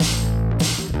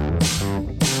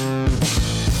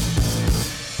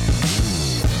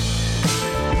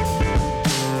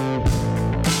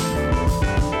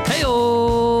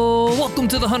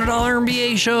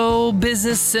MBA show,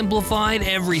 business simplified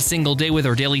every single day with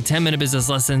our daily 10-minute business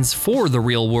lessons for the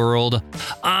real world.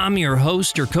 I'm your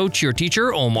host, your coach, your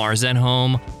teacher, Omar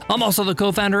Zenhom. I'm also the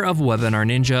co-founder of Webinar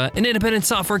Ninja, an independent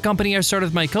software company I started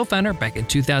with my co-founder back in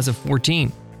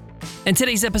 2014. And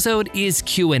today's episode is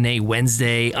Q&A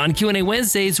Wednesday. On Q&A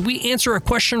Wednesdays, we answer a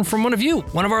question from one of you,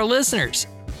 one of our listeners.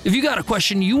 If you got a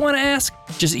question you want to ask,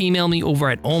 just email me over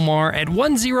at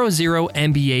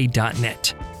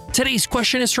omar@100mba.net. Today's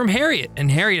question is from Harriet,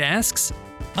 and Harriet asks,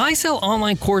 I sell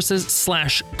online courses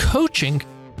 / coaching,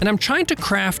 and I'm trying to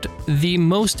craft the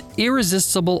most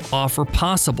irresistible offer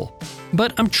possible.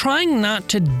 But I'm trying not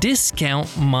to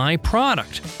discount my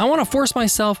product. I want to force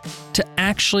myself to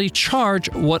actually charge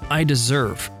what I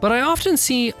deserve. But I often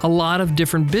see a lot of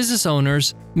different business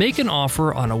owners make an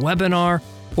offer on a webinar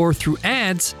or through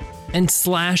ads and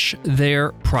slash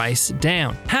their price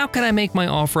down. How can I make my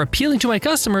offer appealing to my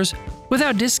customers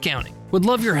without discounting? Would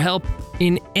love your help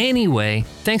in any way.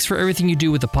 Thanks for everything you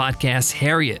do with the podcast,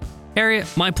 Harriet. Harriet,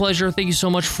 my pleasure. Thank you so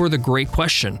much for the great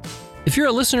question. If you're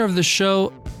a listener of the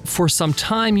show for some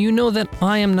time, you know that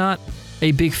I am not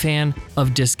a big fan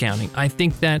of discounting. I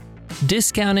think that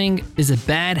discounting is a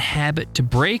bad habit to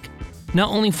break, not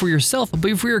only for yourself,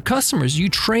 but for your customers. You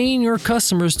train your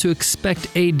customers to expect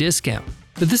a discount.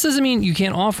 But this doesn't mean you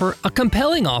can't offer a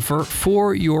compelling offer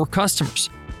for your customers.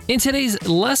 In today's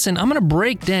lesson, I'm going to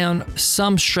break down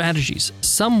some strategies,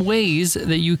 some ways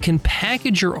that you can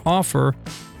package your offer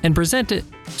and present it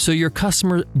so your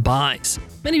customer buys.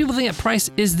 Many people think that price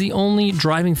is the only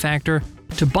driving factor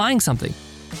to buying something.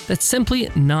 That's simply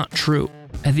not true.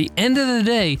 At the end of the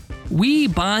day, we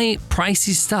buy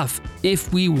pricey stuff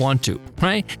if we want to,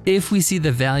 right? If we see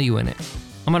the value in it.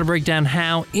 I'm going to break down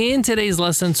how in today's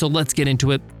lesson, so let's get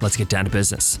into it. Let's get down to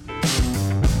business.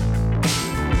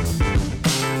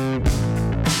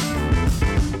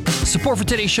 Support for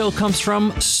today's show comes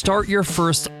from Start Your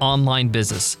First Online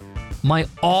Business, my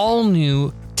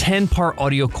all-new 10-part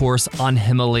audio course on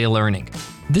Himalaya Learning.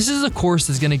 This is a course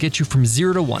that's going to get you from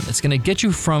 0 to 1. It's going to get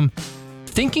you from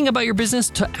thinking about your business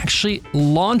to actually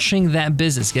launching that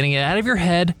business, getting it out of your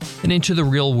head and into the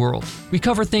real world. We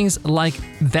cover things like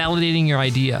validating your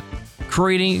idea,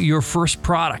 creating your first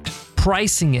product,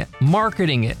 pricing it,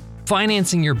 marketing it,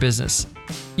 financing your business,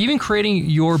 even creating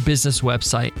your business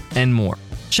website, and more.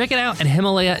 Check it out at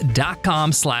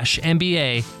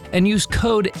himalaya.com/MBA and use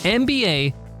code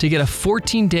MBA to get a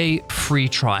 14-day free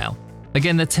trial.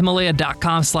 Again, that's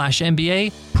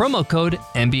himalaya.com/MBA, promo code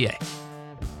MBA.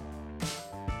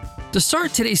 To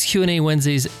start today's Q&A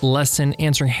Wednesday's lesson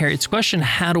answering Harriet's question,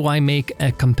 how do I make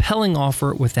a compelling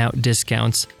offer without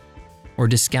discounts or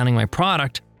discounting my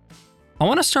product? I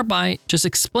want to start by just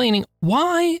explaining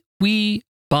why we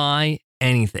buy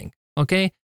anything,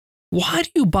 okay? Why do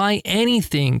you buy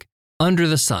anything under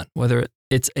the sun, whether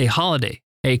it's a holiday,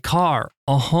 a car,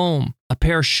 a home, a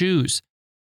pair of shoes?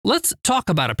 Let's talk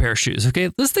about a pair of shoes,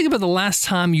 okay? Let's think about the last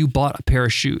time you bought a pair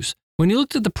of shoes. When you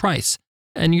looked at the price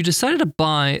and you decided to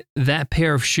buy that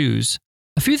pair of shoes,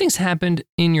 a few things happened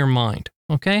in your mind,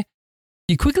 okay?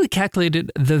 You quickly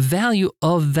calculated the value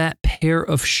of that pair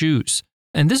of shoes.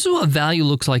 And this is what value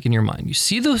looks like in your mind. You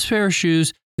see those pair of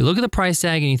shoes, you look at the price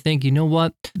tag and you think, you know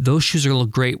what? Those shoes are going to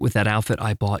look great with that outfit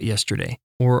I bought yesterday.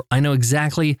 Or I know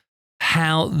exactly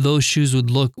how those shoes would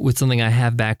look with something I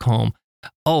have back home.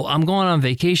 Oh, I'm going on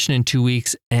vacation in 2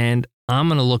 weeks and I'm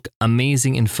going to look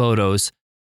amazing in photos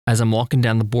as I'm walking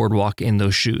down the boardwalk in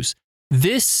those shoes.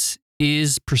 This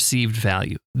is perceived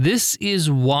value. This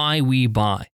is why we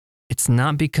buy. It's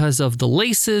not because of the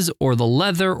laces or the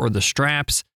leather or the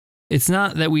straps. It's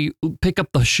not that we pick up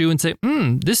the shoe and say,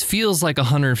 this feels like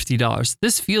 $150.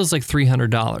 This feels like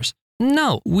 $300.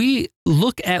 No, we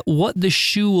look at what the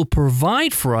shoe will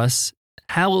provide for us,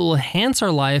 how it will enhance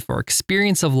our life, our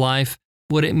experience of life,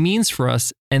 what it means for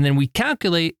us, and then we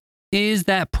calculate, is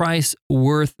that price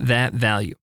worth that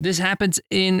value? This happens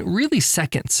in really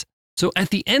seconds. So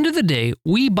at the end of the day,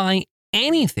 we buy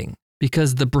anything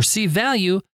because the perceived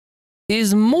value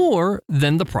is more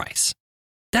than the price.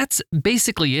 That's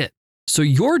basically it. So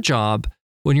your job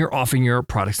when you're offering your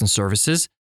products and services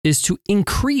is to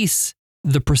increase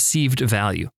the perceived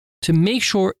value, to make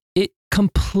sure it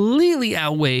completely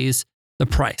outweighs the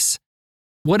price,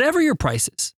 whatever your price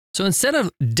is. So instead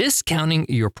of discounting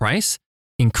your price,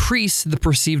 increase the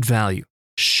perceived value.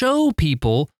 Show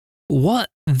people what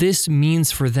this means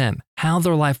for them, how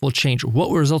their life will change,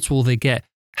 what results will they get,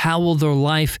 how will their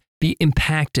life be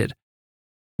impacted,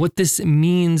 what this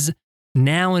means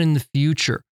now and in the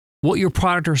future, what your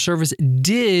product or service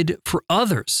did for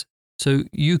others. So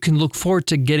you can look forward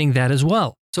to getting that as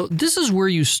well. So this is where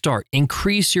you start.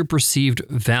 Increase your perceived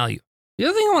value. The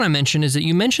other thing I want to mention is that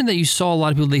you mentioned that you saw a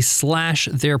lot of people, they slash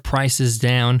their prices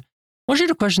down. I want you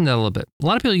to question that a little bit. A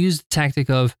lot of people use the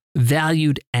tactic of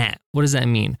valued at. What does that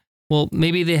mean? Well,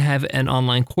 maybe they have an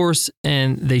online course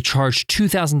and they charge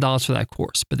 $2,000 for that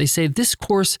course, but they say this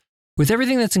course, with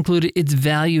everything that's included, it's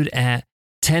valued at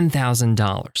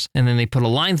 $10,000. And then they put a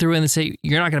line through it and they say,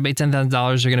 you're not going to pay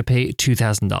 $10,000, you're going to pay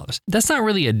 $2,000. That's not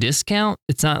really a discount.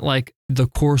 It's not like the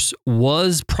course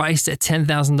was priced at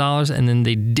 $10,000 and then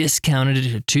they discounted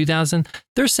it to $2,000.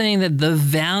 They're saying that the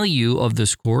value of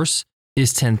this course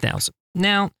is $10,000.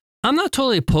 Now, I'm not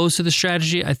totally opposed to the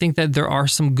strategy. I think that there are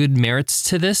some good merits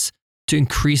to this to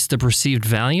increase the perceived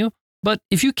value. But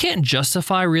if you can't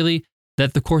justify really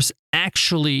that the course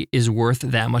actually is worth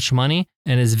that much money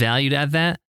and is valued at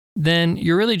that, then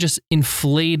you're really just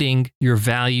inflating your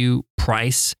value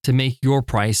price to make your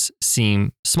price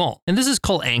seem small. And this is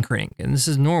called anchoring. And this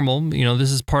is normal.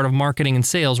 This is part of marketing and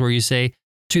sales where you say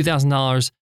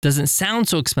 $2,000 doesn't sound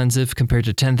so expensive compared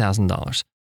to $10,000.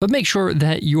 But make sure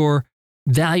that your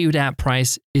valued at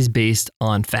price is based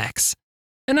on facts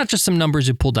and not just some numbers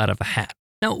you pulled out of a hat.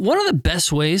 Now, one of the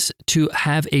best ways to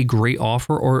have a great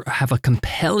offer or have a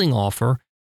compelling offer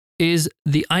is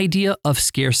the idea of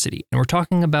scarcity. And we're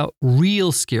talking about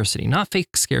real scarcity, not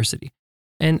fake scarcity.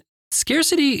 And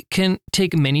scarcity can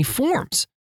take many forms.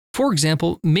 For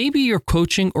example, maybe your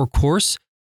coaching or course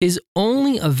is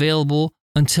only available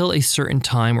until a certain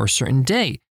time or a certain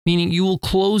day, meaning you will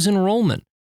close enrollment.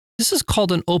 This is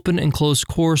called an open and closed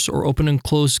course or open and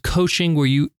closed coaching, where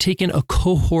you take in a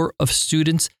cohort of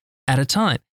students at a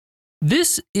time.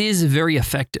 This is very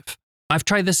effective. I've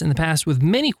tried this in the past with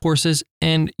many courses,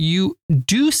 and you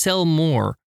do sell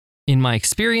more, in my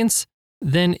experience,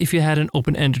 than if you had an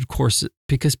open-ended course,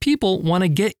 because people want to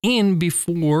get in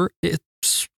before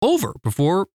it's over,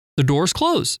 before the doors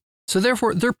close. So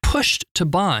therefore, they're pushed to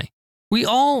buy. We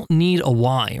all need a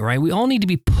why, right? We all need to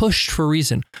be pushed for a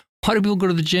reason. Why do people go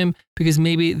to the gym? Because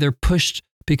maybe they're pushed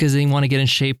because they want to get in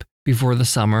shape before the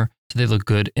summer so they look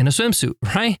good in a swimsuit,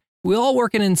 right? We all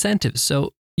work in incentives.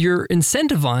 So you're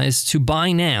incentivized to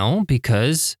buy now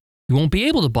because you won't be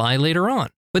able to buy later on.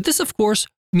 But this, of course,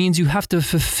 means you have to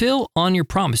fulfill on your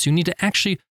promise. You need to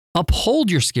actually uphold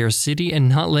your scarcity and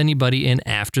not let anybody in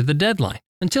after the deadline,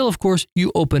 until, of course,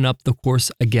 you open up the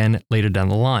course again later down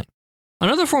the line.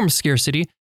 Another form of scarcity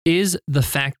is the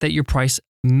fact that your price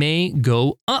may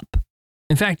go up.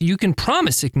 In fact, you can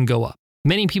promise it can go up.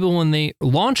 Many people, when they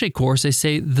launch a course, they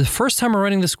say, the first time we're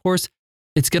running this course,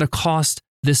 it's going to cost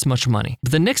this much money.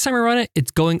 But the next time I run it,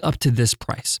 it's going up to this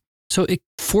price. So it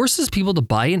forces people to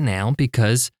buy it now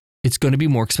because it's going to be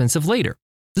more expensive later.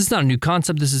 This is not a new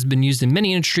concept. This has been used in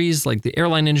many industries like the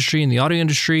airline industry and the auto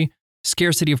industry,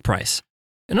 scarcity of price.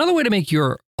 Another way to make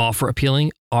your offer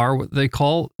appealing are what they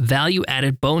call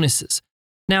value-added bonuses.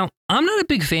 Now, I'm not a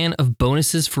big fan of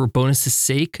bonuses for bonus'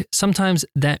 sake. Sometimes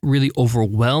that really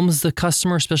overwhelms the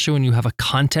customer, especially when you have a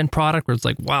content product where it's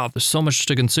like, wow, there's so much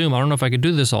to consume. I don't know if I could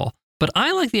do this all. But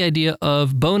I like the idea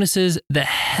of bonuses that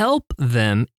help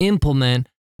them implement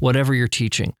whatever you're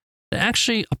teaching, that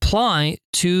actually apply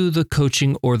to the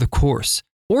coaching or the course,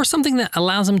 or something that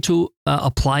allows them to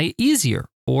apply easier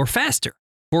or faster.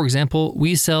 For example,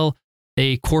 we sell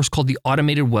a course called the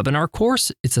Automated Webinar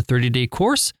Course. It's a 30-day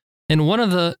course. And one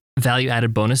of the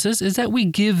value-added bonuses is that we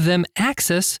give them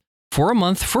access for a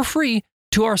month for free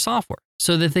to our software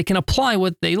so that they can apply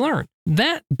what they learn.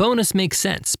 That bonus makes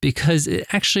sense because it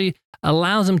actually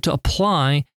allows them to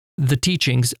apply the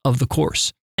teachings of the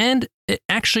course. And it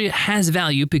actually has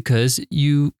value because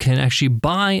you can actually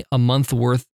buy a month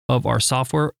worth of our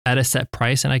software at a set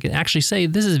price. And I can actually say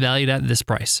this is valued at this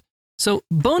price. So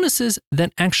bonuses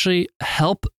that actually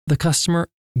help the customer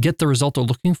get the result they're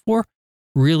looking for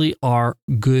really are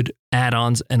good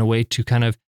add-ons and a way to kind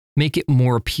of make it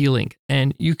more appealing.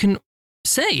 And you can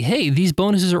say, hey, these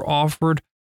bonuses are offered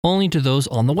only to those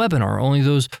on the webinar, only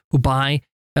those who buy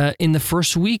in the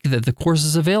first week that the course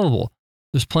is available.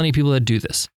 There's plenty of people that do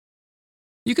this.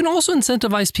 You can also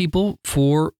incentivize people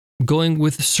for going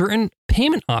with certain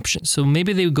payment options. So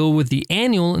maybe they would go with the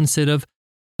annual instead of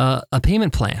a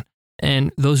payment plan.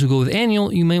 And those who go with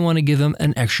annual, you may want to give them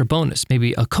an extra bonus,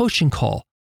 maybe a coaching call,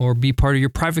 or be part of your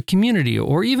private community,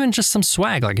 or even just some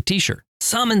swag like a t-shirt.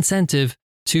 Some incentive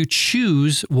to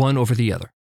choose one over the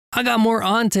other. I got more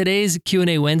on today's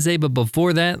Q&A Wednesday, but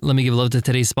before that, let me give love to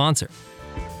today's sponsor.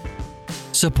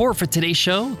 Support for today's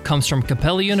show comes from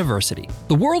Capella University.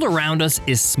 The world around us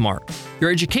is smart. Your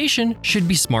education should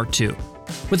be smart too.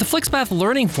 With the FlexPath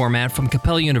learning format from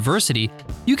Capella University,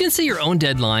 you can set your own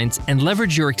deadlines and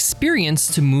leverage your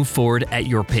experience to move forward at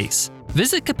your pace.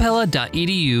 Visit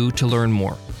capella.edu to learn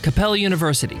more. Capella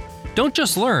University. Don't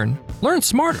just learn, Learn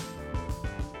smarter.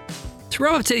 To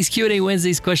wrap up today's Q&A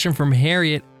Wednesday's question from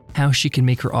Harriet, how she can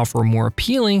make her offer more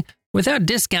appealing without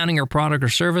discounting her product or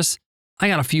service, I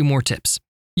got a few more tips.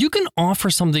 You can offer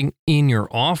something in your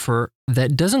offer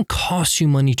that doesn't cost you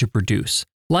money to produce,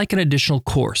 like an additional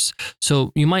course.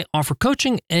 So you might offer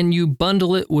coaching and you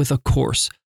bundle it with a course.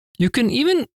 You can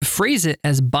even phrase it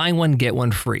as buy one, get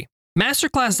one free.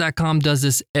 Masterclass.com does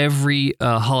this every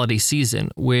holiday season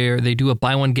where they do a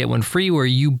buy one, get one free where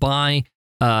you buy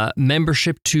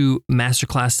membership to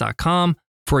masterclass.com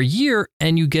for a year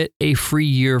and you get a free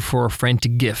year for a friend to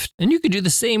gift. And you could do the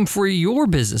same for your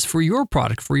business, for your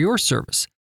product, for your service.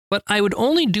 But I would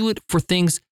only do it for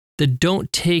things that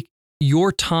don't take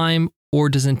your time or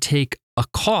doesn't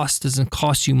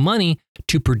cost you money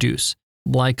to produce.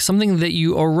 Like something that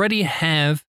you already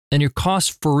have and your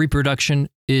cost for reproduction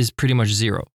is pretty much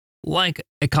zero. Like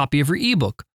a copy of your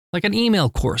ebook, like an email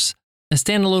course, a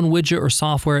standalone widget or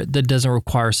software that doesn't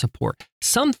require support.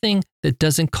 Something that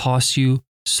doesn't cost you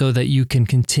so that you can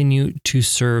continue to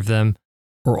serve them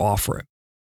or offer it.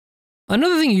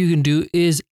 Another thing you can do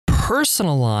is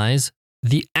personalize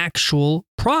the actual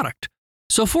product.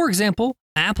 So for example,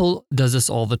 Apple does this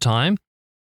all the time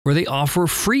where they offer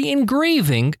free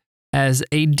engraving as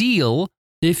a deal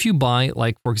if you buy,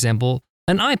 like, for example,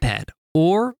 an iPad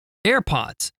or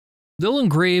AirPods. They'll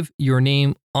engrave your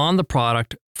name on the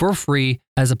product for free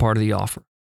as a part of the offer.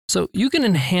 So you can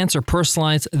enhance or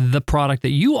personalize the product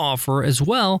that you offer as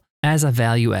well as a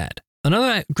value add.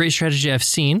 Another great strategy I've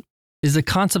seen is the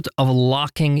concept of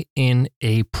locking in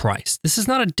a price. This is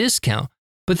not a discount,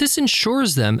 but this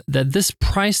ensures them that this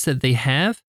price that they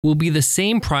have will be the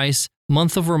same price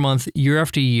month over month, year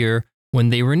after year when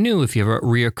they renew. If you have a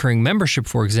reoccurring membership,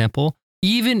 for example,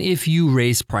 even if you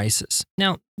raise prices.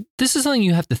 Now, this is something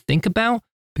you have to think about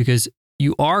because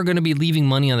you are going to be leaving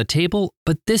money on the table,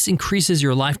 but this increases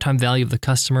your lifetime value of the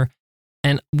customer.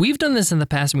 And we've done this in the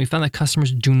past and we found that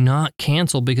customers do not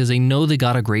cancel because they know they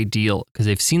got a great deal because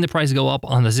they've seen the price go up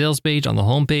on the sales page, on the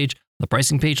home page, the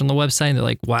pricing page on the website. And they're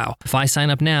like, wow, if I sign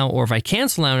up now or if I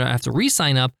cancel now and I have to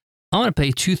re-sign up, I'm going to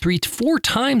pay 2, 3, 4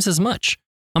 times as much.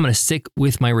 I'm going to stick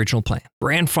with my original plan.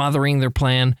 Grandfathering their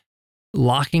plan,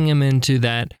 locking them into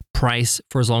that price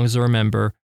for as long as they're a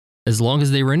member, as long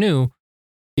as they renew,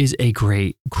 is a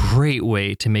great, great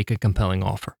way to make a compelling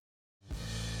offer.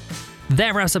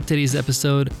 That wraps up today's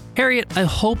episode. Harriet, I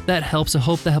hope that helps. I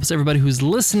hope that helps everybody who's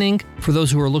listening, for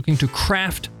those who are looking to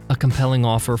craft a compelling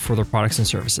offer for their products and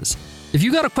services. If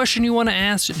you got a question you want to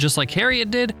ask, just like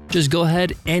Harriet did, just go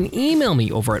ahead and email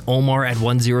me over at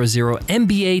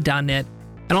omar@100mba.net.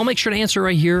 And I'll make sure to answer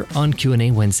right here on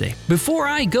Q&A Wednesday. Before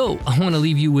I go, I want to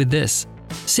leave you with this.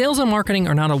 Sales and marketing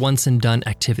are not a once and done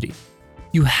activity.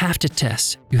 You have to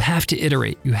test, you have to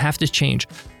iterate, you have to change.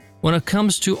 When it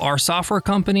comes to our software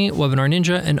company, Webinar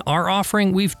Ninja, and our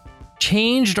offering, we've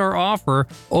changed our offer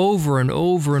over and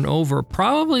over and over,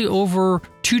 probably over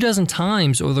 24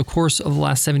 times over the course of the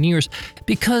last 7 years,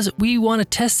 because we want to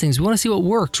test things. We want to see what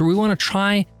works, or we want to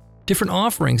try different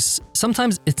offerings.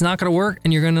 Sometimes it's not going to work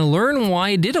and you're going to learn why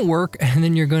it didn't work and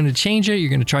then you're going to change it. You're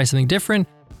going to try something different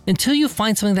until you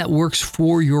find something that works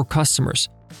for your customers.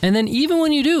 And then even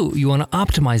when you do, you want to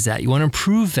optimize that. You want to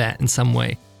improve that in some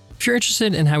way. If you're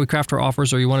interested in how we craft our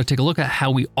offers or you want to take a look at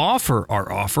how we offer our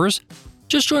offers,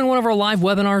 just join one of our live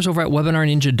webinars over at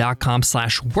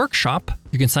webinarninja.com/workshop.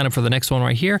 You can sign up for the next one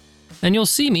right here and you'll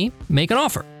see me make an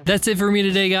offer. That's it for me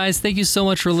today, guys. Thank you so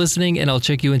much for listening, and I'll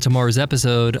check you in tomorrow's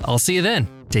episode. I'll see you then.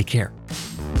 Take care.